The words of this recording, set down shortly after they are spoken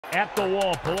At the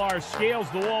wall, Pilar scales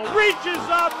the wall, reaches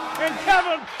up, and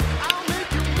Kevin.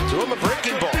 To him a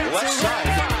breaking ball, left side.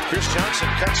 Chris Johnson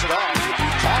cuts it off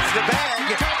the bag,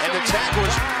 and the tag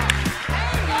was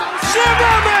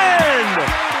Zimmerman!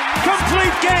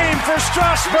 Complete game for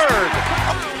Strasburg.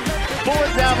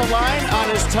 Forward down the line on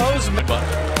his toes. Up the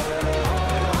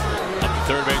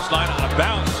third baseline on a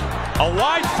bounce. A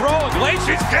wide throw.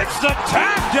 Iglesias gets the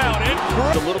tag down in.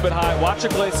 A little bit high. Watch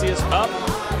Iglesias up.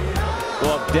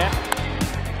 Glove deck.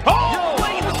 Oh,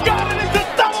 Wayne's got it. It's a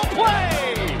double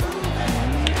play.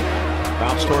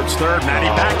 Bounce towards third. Matty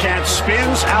backhand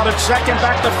spins out at second.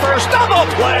 Back to first. Double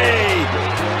play.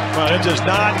 Well, it does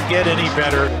not get any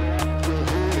better.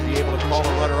 To be able to call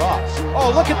a runner off. Oh,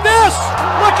 look at this!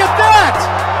 Look at that!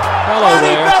 Hello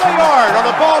there. Belliard on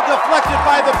the ball deflected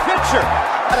by the pitcher.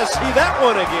 Got to see that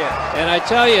one again. And I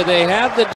tell you, they have the